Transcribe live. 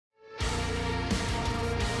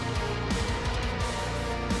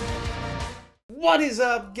What is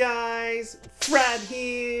up, guys? Phrad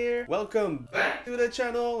here. Welcome back to the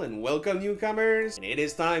channel and welcome newcomers. And it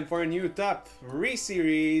is time for a new top 3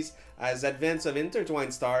 series as Advance of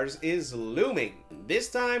Intertwined Stars is looming. This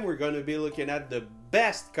time we're going to be looking at the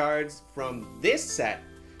best cards from this set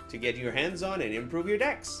to get your hands on and improve your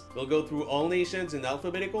decks. We'll go through all nations in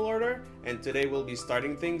alphabetical order, and today we'll be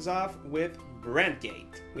starting things off with Brandt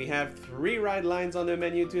Gate. We have 3 ride lines on the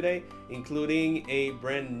menu today, including a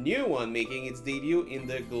brand new one making its debut in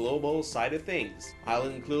the global side of things. I'll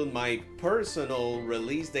include my personal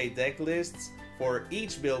release date deck lists for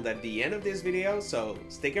each build at the end of this video, so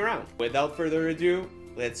stick around. Without further ado,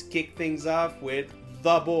 let's kick things off with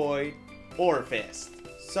the boy, ORFIST.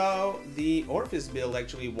 So the ORFIST build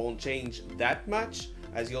actually won't change that much,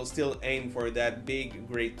 as you'll still aim for that big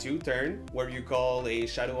grade 2 turn where you call a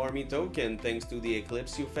Shadow Army token thanks to the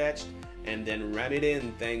Eclipse you fetched, and then ram it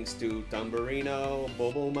in thanks to Tumberino,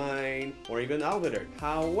 Bobble Mine, or even Alvader.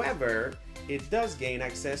 However, it does gain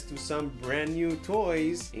access to some brand new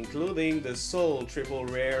toys, including the Soul Triple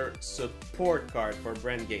Rare support card for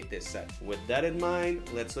Brandt Gate this set. With that in mind,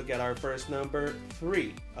 let's look at our first number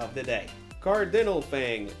 3 of the day. Cardinal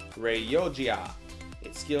Fang, Ryogia.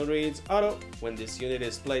 Its skill reads auto. When this unit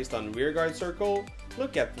is placed on rearguard circle,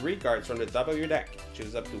 look at 3 cards from the top of your deck.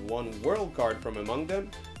 Choose up to 1 world card from among them,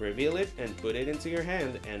 reveal it and put it into your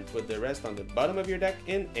hand, and put the rest on the bottom of your deck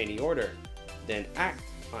in any order. Then act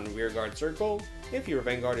on rearguard circle. If your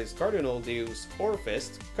Vanguard is Cardinal Deus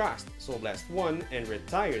ORFIST, cast Soul Blast 1 and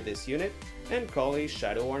retire this unit, and call a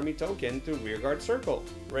Shadow Army token to rearguard circle.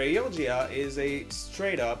 Ryogia is a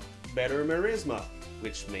straight up better Merisma,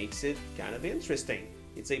 which makes it kind of interesting.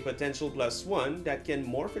 It's a potential +1 that can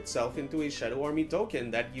morph itself into a Shadow Army token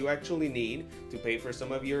that you actually need to pay for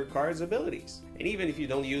some of your card's abilities. And even if you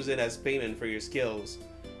don't use it as payment for your skills,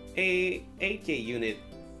 a 8k unit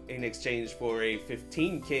in exchange for a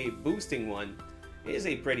 15k boosting one is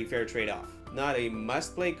a pretty fair trade-off. Not a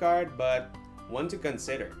must-play card, but one to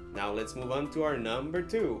consider. Now let's move on to our number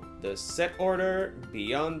 2, the set order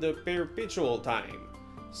Beyond the Perpetual Time.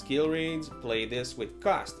 Skill reads, play this with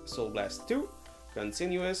cost Soul Blast 2,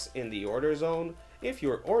 continuous in the order zone. If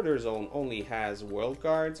your order zone only has world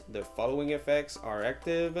cards, the following effects are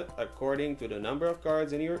active according to the number of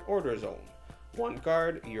cards in your order zone. 1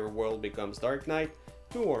 card, your world becomes Dark Knight.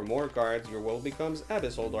 2 or more cards, your world becomes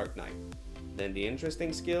Abyssal Dark Knight. Then the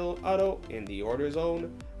interesting skill, auto, in the order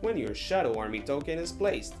zone. When your Shadow Army token is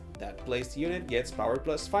placed, that placed unit gets power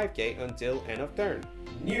plus 5k until end of turn.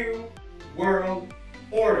 New World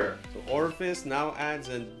Order. So ORFIST now adds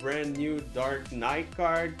a brand new Dark Knight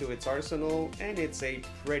card to its arsenal, and it's a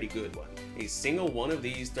pretty good one. A single one of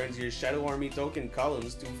these turns your Shadow Army token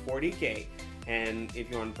columns to 40k, and if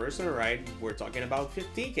you're on personal right, we're talking about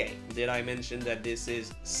 50k. Did I mention that this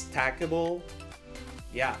is stackable?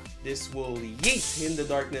 Yeah, this will yeet in the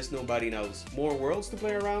darkness nobody knows. More worlds to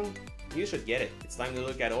play around? You should get it. It's time to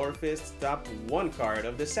look at ORFIST's top 1 card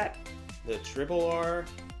of the set, the Triple R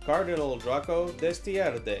Cardinal Draco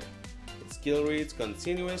Destierde. Its skill reads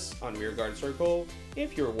continuous on rearguard circle.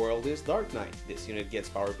 If your world is Dark Knight, this unit gets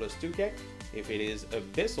power plus 2k. If it is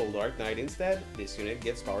Abyssal Dark Knight instead, this unit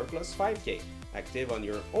gets power plus 5k. Active on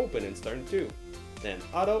your opponent's turn 2. Then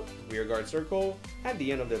auto, rearguard circle. At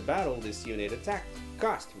the end of the battle, this unit attacked.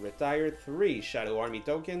 Cost, retire 3 Shadow Army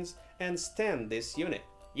tokens and stand this unit.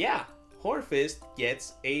 Yeah! ORFIST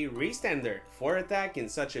gets a restander. 4 attack in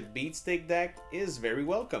such a beat stick deck is very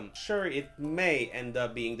welcome. Sure, it may end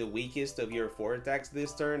up being the weakest of your 4 attacks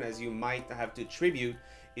this turn, as you might have to tribute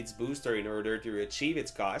its booster in order to achieve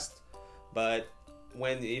its cost, but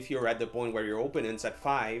if you're at the point where your opponent's at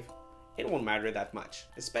 5, it won't matter that much.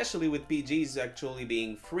 Especially with PGs actually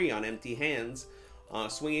being free on empty hands,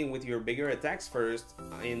 swinging with your bigger attacks first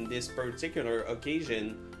in this particular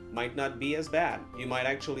occasion might not be as bad. You might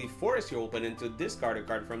actually force your opponent to discard a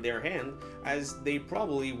card from their hand, as they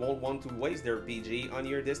probably won't want to waste their PG on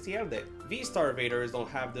your Destierde. V-Star-Vaders don't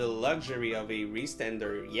have the luxury of a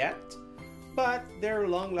restander yet, but their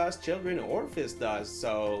long-lost children ORFIST does,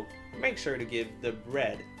 so make sure to give the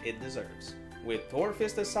bread it deserves. With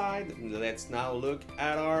ORFIST aside, let's now look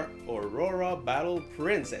at our Aurora Battle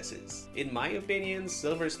Princesses. In my opinion,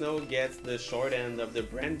 Silver Snow gets the short end of the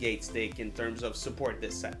Brandt Gate stick in terms of support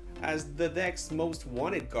this set, as the deck's most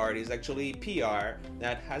wanted card is actually PR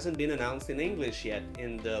that hasn't been announced in English yet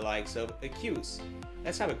in the likes of Accuse.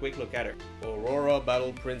 Let's have a quick look at her. Aurora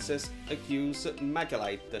Battle Princess Accuse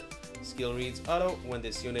Macalite. Skill reads auto. When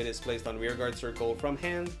this unit is placed on rearguard circle from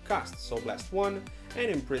hand, cost Soul Blast 1 and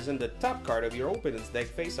imprison the top card of your opponent's deck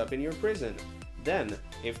face up in your prison. Then,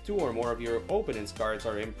 if 2 or more of your opponent's cards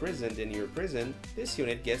are imprisoned in your prison, this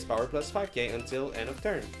unit gets power plus 5k until end of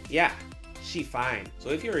turn. Yeah, she fine. So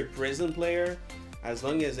if you're a prison player, as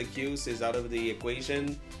long as Accuse is out of the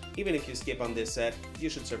equation, even if you skip on this set, you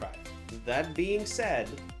should survive. That being said,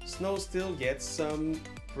 Snow still gets some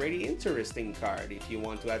pretty interesting card if you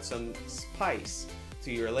want to add some spice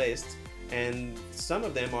to your list, and some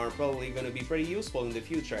of them are probably going to be pretty useful in the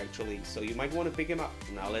future actually, so you might want to pick them up.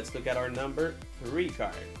 Now let's look at our number 3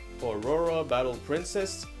 card. Aurora Battle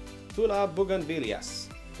Princess, Tula Bougainvilleas.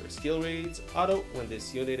 Her skill reads, auto, when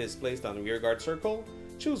this unit is placed on rearguard circle,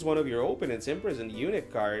 choose one of your opponent's imprisoned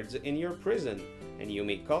unit cards in your prison, and you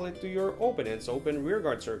may call it to your opponent's open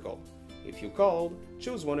rearguard circle. If you called,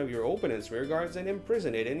 choose one of your opponent's rearguards and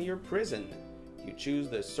imprison it in your prison. You choose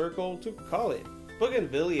the circle to call it.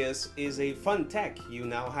 Bougainvilleas is a fun tech you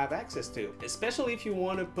now have access to, especially if you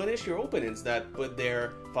want to punish your opponents that put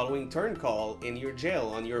their following turn call in your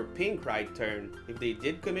jail on your pink right turn. If they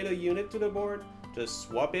did commit a unit to the board, just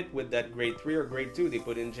swap it with that grade 3 or grade 2 they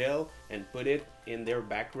put in jail and put it in their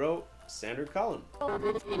back row center column.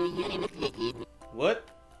 What?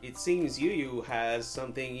 It seems Yu has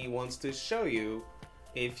something he wants to show you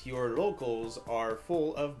if your locals are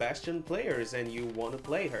full of Bastion players and you want to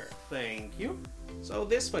play her. Thank you. So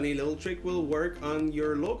this funny little trick will work on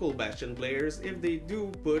your local Bastion players if they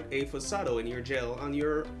do put a Fossado in your jail on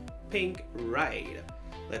your pink ride.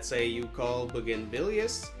 Let's say you call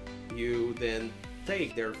Bougainvilleas, you then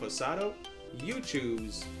take their Fossado, you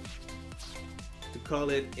choose to call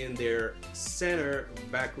it in their center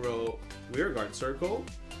back row rearguard circle,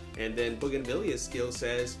 and then Bougainvillea's skill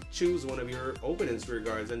says choose one of your opponent's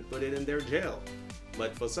rearguards and put it in their jail.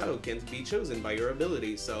 But Fossado can't be chosen by your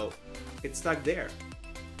ability, so it's stuck there.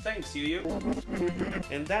 Thanks, Yu.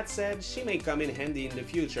 And that said, she may come in handy in the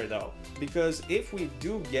future though, because if we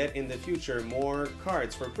do get in the future more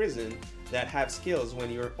cards for prison that have skills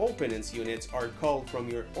when your opponent's units are called from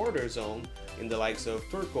your order zone, in the likes of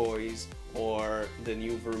Turquoise or the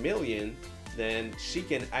new Vermilion, then she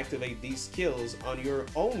can activate these skills on your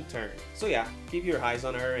own turn. So yeah, keep your eyes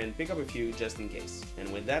on her and pick up a few just in case.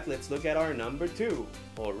 And with that, let's look at our number 2.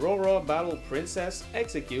 Aurora Battle Princess,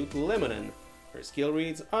 execute Lemonin. Her skill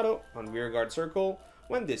reads, auto, on rearguard circle,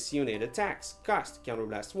 when this unit attacks, cost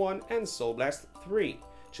Counterblast 1 and Soul Blast 3.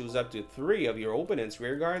 Choose up to 3 of your opponent's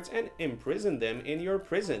rearguards and imprison them in your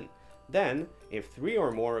prison. Then, if 3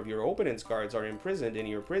 or more of your opponent's cards are imprisoned in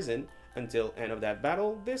your prison, until end of that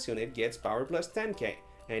battle, this unit gets power plus 10k,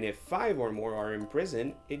 and if 5 or more are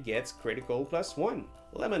imprisoned, it gets critical plus 1.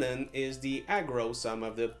 Lemonin is the aggro some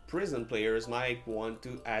of the prison players might want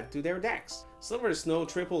to add to their decks. Silver Snow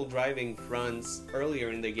triple driving fronts earlier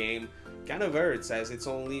in the game kind of hurts as it's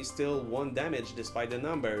only still 1 damage despite the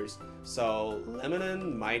numbers, so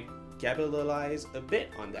Lemonin might capitalize a bit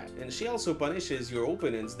on that. And she also punishes your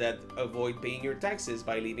opponents that avoid paying your taxes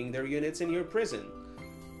by leaving their units in your prison.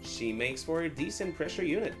 She makes for a decent pressure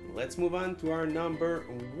unit. Let's move on to our number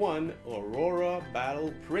 1 Aurora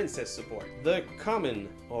Battle Princess support. The common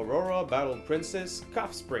Aurora Battle Princess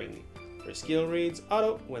Cuff Spring. Her skill reads,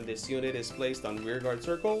 auto, when this unit is placed on rearguard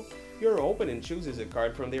circle, your opponent chooses a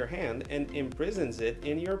card from their hand and imprisons it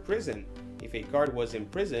in your prison. If a card was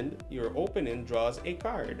imprisoned, your opponent draws a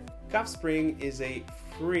card. Cuff Spring is a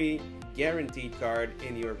free guaranteed card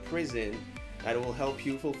in your prison that will help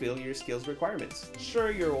you fulfill your skills requirements.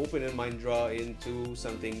 Sure, your opponent might draw into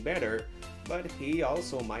something better, but he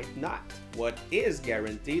also might not. What is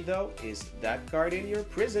guaranteed though is that card in your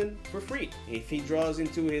prison for free. If he draws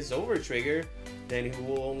into his overtrigger, then he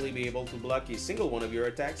will only be able to block a single one of your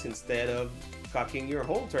attacks instead of cocking your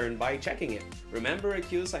whole turn by checking it. Remember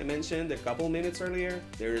Accuse I mentioned a couple minutes earlier?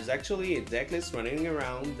 There is actually a deck list running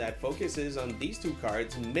around that focuses on these 2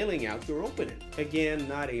 cards milling out your opponent. Again,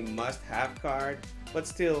 not a must-have card, but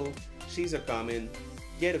still, she's a common.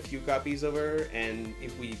 Get a few copies of her, and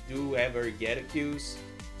if we do ever get Accuse,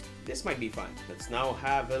 this might be fun. Let's now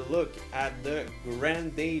have a look at the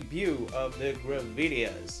grand debut of the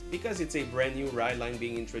Gravidias. Because it's a brand new ride line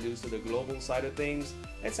being introduced to the global side of things,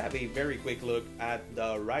 let's have a very quick look at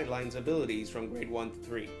the ride line's abilities from grade 1 to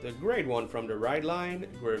 3. The grade 1 from the ride line,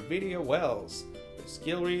 Gravidia Wells. The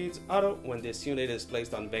skill reads, auto, when this unit is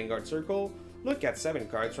placed on Vanguard Circle, look at 7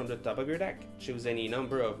 cards from the top of your deck. Choose any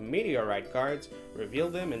number of Meteorite cards, reveal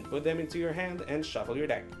them and put them into your hand and shuffle your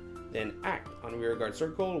deck. Then act on rearguard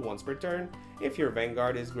circle once per turn if your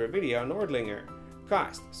Vanguard is Gravidia Nordlinger.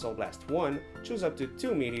 Cost Soul Blast 1, choose up to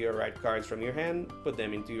 2 Meteorite cards from your hand, put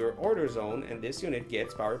them into your order zone, and this unit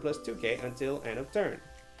gets power plus 2k until end of turn.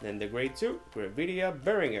 Then the grade 2, Gravidia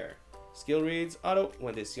Beringer. Skill reads, auto,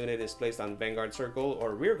 when this unit is placed on Vanguard Circle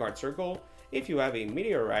or Rearguard Circle, if you have a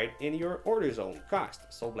meteorite in your order zone.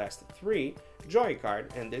 Cost: Soul Blast 3, draw a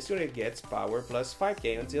card, and this unit gets power plus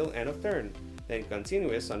 5k until end of turn. Then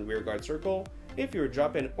continuous on rearguard circle. If your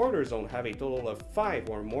drop in order zone have a total of 5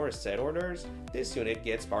 or more set orders, this unit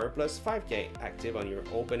gets power plus 5k, active on your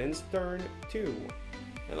opponent's turn 2.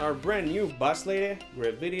 And our brand new boss lady,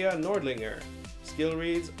 GRAVIDIA Nordlinger. Skill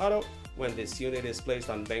reads auto. When this unit is placed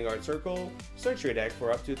on Vanguard Circle, search your deck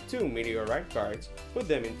for up to 2 meteorite cards, put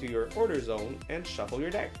them into your order zone, and shuffle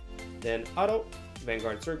your deck. Then auto.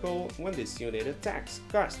 Vanguard Circle. When this unit attacks,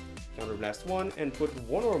 cost: Counterblast 1 and put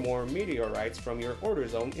 1 or more meteorites from your order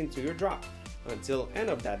zone into your drop. Until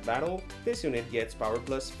end of that battle, this unit gets power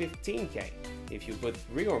plus 15k. If you put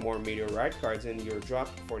 3 or more meteorite cards in your drop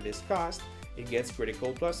for this cost, it gets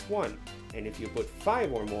critical plus 1. And if you put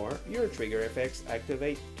 5 or more, your trigger effects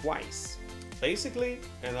activate twice. Basically,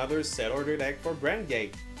 another set order deck for Brandt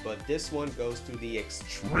Gate, but this one goes to the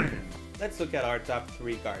extreme. Let's look at our top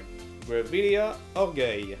 3 card. GRAVIDIA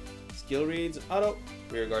Orgueil. Skill reads auto.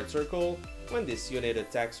 Rearguard circle. When this unit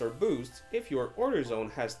attacks or boosts, if your order zone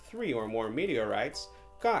has 3 or more meteorites,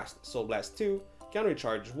 cost: Soul Blast 2,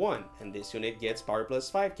 countercharge 1, and this unit gets power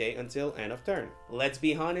plus 5k until end of turn. Let's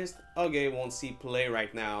be honest, Orgueil won't see play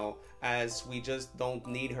right now, as we just don't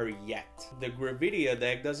need her yet. The GRAVIDIA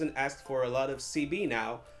deck doesn't ask for a lot of CB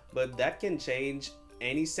now, but that can change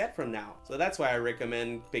any set from now. So that's why I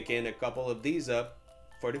recommend picking a couple of these up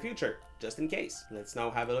for the future, just in case. Let's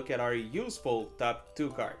now have a look at our useful top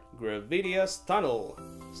 2 card. GRAVIDIA's Tunnel.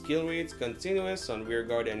 Skill reads continuous on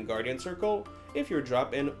rearguard and guardian circle. If your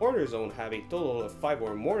drop and order zone have a total of 5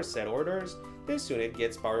 or more set orders, this unit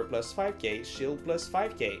gets power plus 5k, shield plus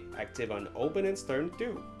 5k, active on opponent's turn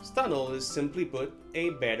 2. Tunnel is simply put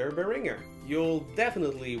a better Beringer. You'll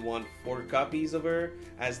definitely want 4 copies of her,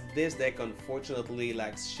 as this deck unfortunately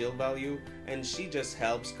lacks shield value, and she just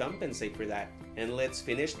helps compensate for that. And let's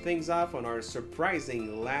finish things off on our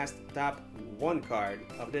surprising last top 1 card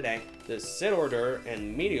of the deck, the set order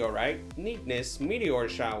and meteorite Neatness Meteor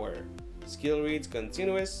Shower. Skill reads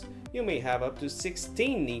continuous. You may have up to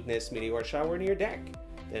 16 Neatness Meteor Shower in your deck.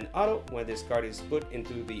 Then auto. When this card is put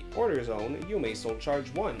into the order zone, you may soul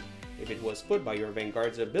charge 1. If it was put by your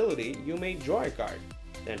Vanguard's ability, you may draw a card.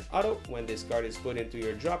 Then auto. When this card is put into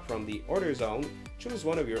your drop from the order zone, choose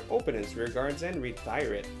one of your opponent's rearguards and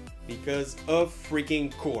retire it. Because of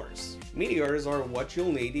freaking course. Meteors are what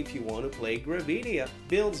you'll need if you want to play GRAVIDIA.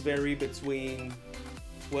 Builds vary between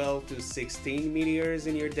 12 to 16 meteors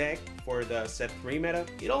in your deck for the set 3 meta.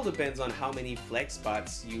 It all depends on how many flex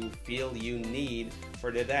spots you feel you need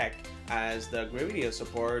for the deck, as the GRAVIDIA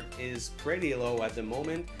support is pretty low at the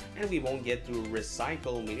moment and we won't get to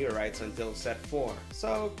recycle meteorites until set 4.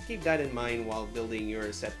 So keep that in mind while building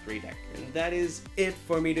your set 3 deck. And that is it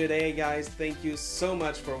for me today, guys. Thank you so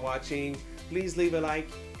much for watching. Please leave a like,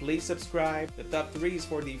 please subscribe. The top 3s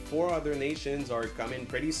for the 4 other nations are coming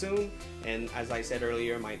pretty soon, and as I said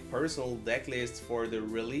earlier, my personal deck lists for the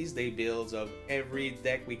release day builds of every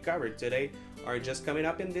deck we covered today are just coming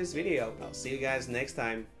up in this video. I'll see you guys next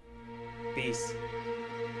time. Peace.